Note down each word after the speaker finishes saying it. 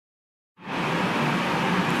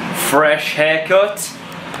fresh haircut.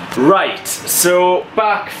 Right, so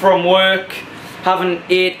back from work. Haven't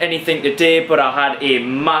ate anything today, but I had a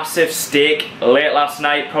massive steak late last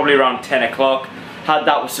night, probably around 10 o'clock. Had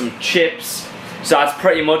that with some chips. So that's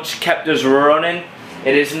pretty much kept us running.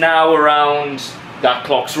 It is now around, that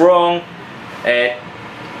clock's wrong,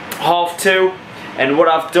 2:30. And what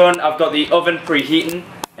I've done, I've got the oven preheating,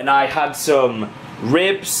 and I had some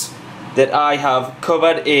ribs that I have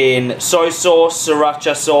covered in soy sauce,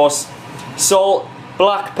 sriracha sauce, salt,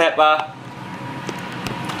 black pepper,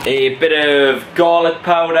 a bit of garlic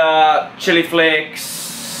powder, chili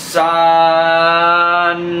flakes,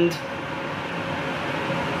 and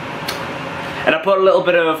I put a little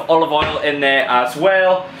bit of olive oil in there as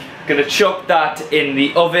well. Gonna chuck that in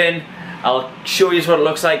the oven. I'll show you what it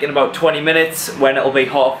looks like in about 20 minutes when it'll be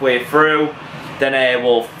halfway through. Then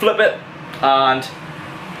we'll flip it and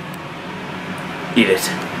eat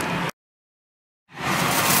it.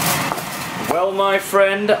 Well, my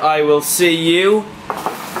friend, I will see you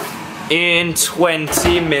in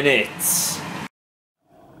 20 minutes.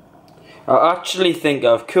 I actually think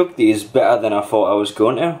I've cooked these better than I thought I was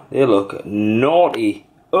going to. They look naughty.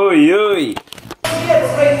 Oi, oi.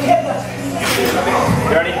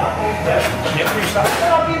 Ready?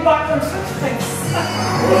 I'll be back on 6 things.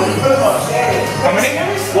 How many?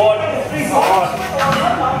 One.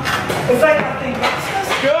 It's like I think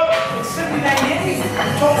go. It's 79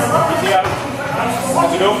 talking about it. Yeah.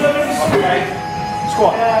 What's it up? Okay.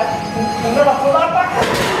 Squat. And then I'll pull that back.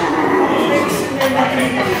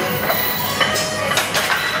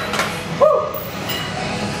 Woo!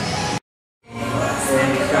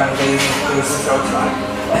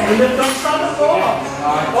 And then don't stand up for what?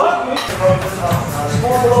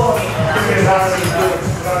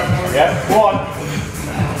 Yeah, one.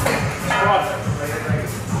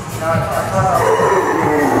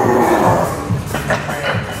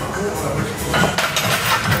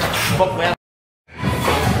 One.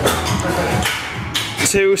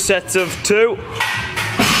 2 sets of 2.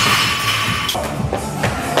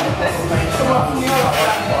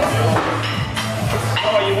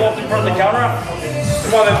 Oh, you walked in front of the camera?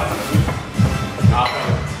 Come on then.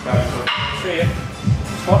 See you.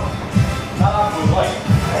 Squat.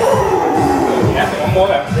 Yeah, one more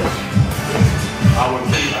there. I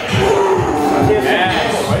wouldn't see that. Yeah.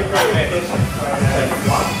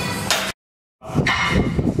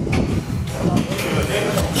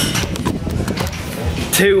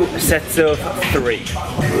 2 sets of 3.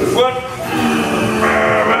 1.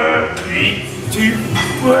 3, 2,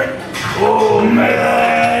 1. Oh my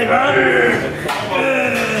God!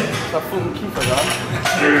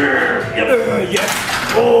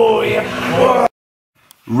 Oh yeah!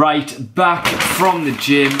 Right, back from the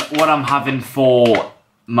gym. What I'm having for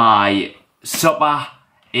my supper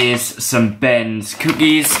is some Ben's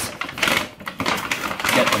cookies.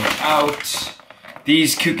 Get them out.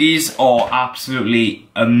 These cookies are absolutely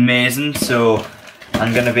amazing, so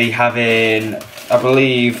I'm gonna be having, I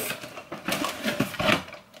believe,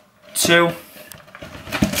 2.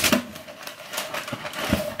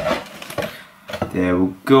 There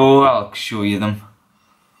we go, I'll show you them.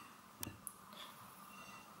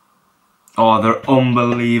 Oh, they're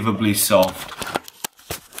unbelievably soft.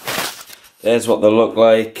 There's what they look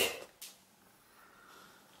like.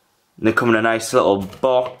 They come in a nice little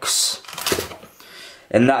box.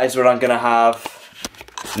 And that is what I'm gonna have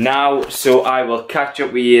now, so I will catch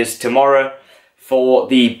up with you tomorrow for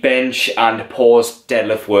the bench and pause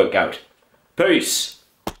deadlift workout. Peace!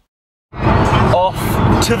 Off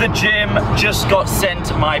to the gym, just got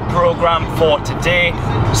sent my program for today,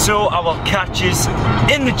 so I will catch you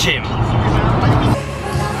in the gym.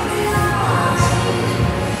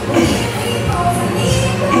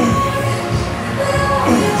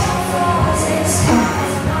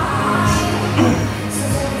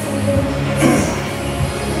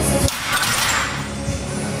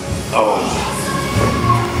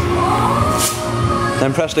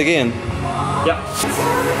 Then pressed again. Yep.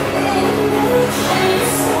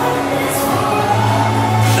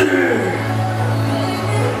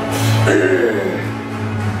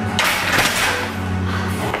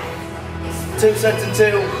 Two sets of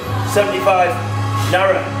 2, 75,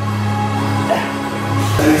 narrow.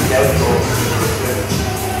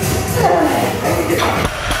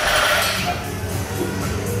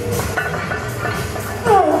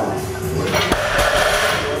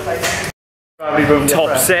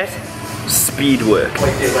 Top set, speed work.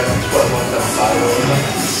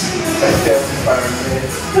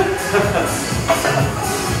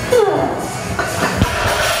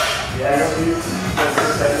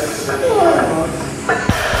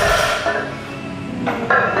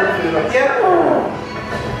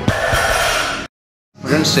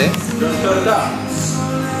 and say.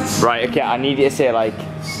 Right, okay, I need you to say like,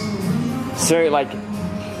 so like,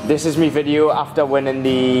 this is me video after winning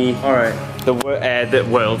the the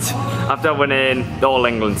world, after winning the All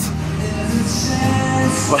England.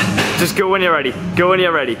 Just go when you're ready. Go when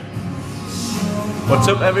you're ready. What's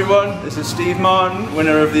up, everyone? This is Steve Martin,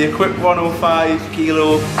 winner of the Equip 105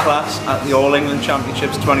 kilo class at the All England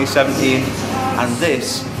Championships 2017, and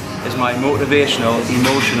this is my motivational,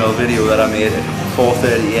 emotional video that I made at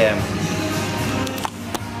 4:30 AM.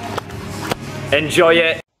 Enjoy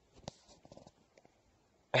it.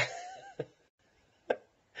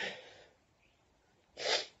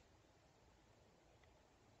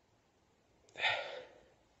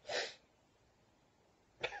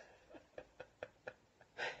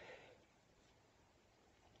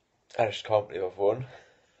 I just can't believe I've won.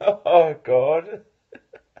 Oh God.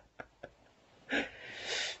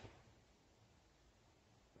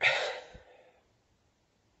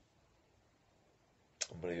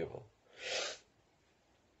 Unbelievable.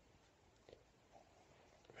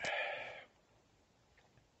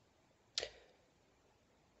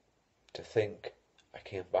 To think I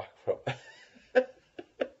came back from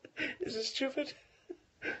Is it stupid?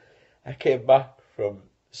 I came back from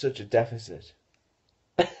such a deficit.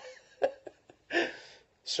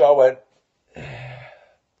 So I went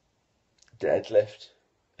deadlift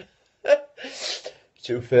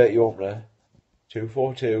 230 opener,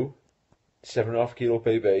 242, 7.5 kilo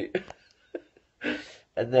PB,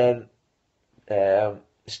 and then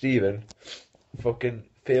Stephen fucking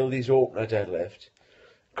failed his opener deadlift,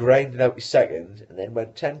 grinded out his second, and then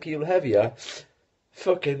went 10 kilo heavier,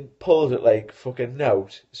 fucking pulled it like fucking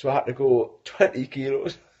nout, so I had to go 20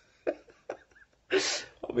 kilos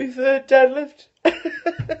on my third deadlift.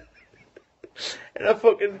 And I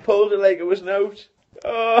fucking pulled it like it was nout.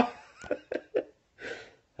 Oh.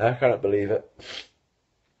 I can't believe it.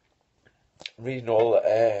 I'm reading all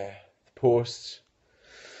the posts,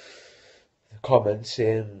 the comments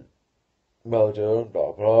saying, well done,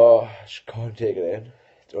 blah blah. I just can't take it in.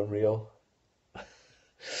 It's unreal. I'm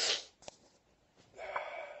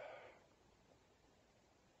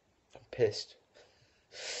pissed.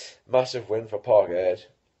 Massive win for Parkhead.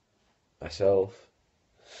 Myself.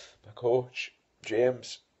 My coach,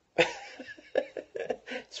 James.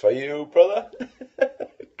 It's for you, brother.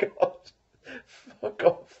 God. Fuck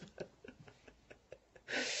off.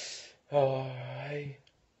 Oh, hey.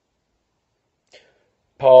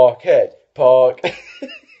 Parkhead. Park.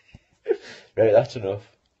 Right, that's enough.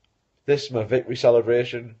 This is my victory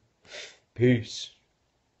celebration. Peace.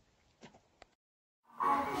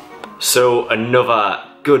 So another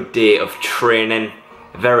good day of training.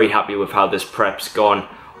 Very happy with how this prep's gone.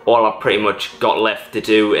 All I've pretty much got left to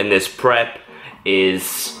do in this prep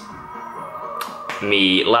is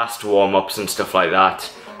me last warm-ups and stuff like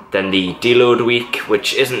that. Then the deload week,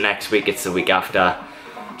 which isn't next week, it's the week after.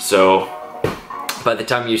 So by the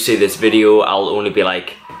time you see this video, I'll only be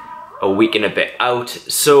like a week and a bit out.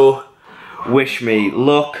 So wish me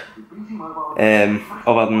luck.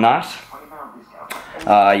 Other than that,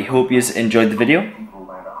 I hope you enjoyed the video.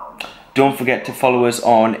 Don't forget to follow us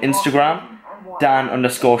on Instagram,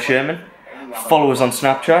 Dan_Sherman. Follow us on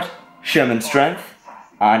Snapchat, Sherman Strength.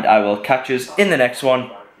 And I will catch us in the next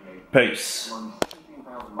one. Peace.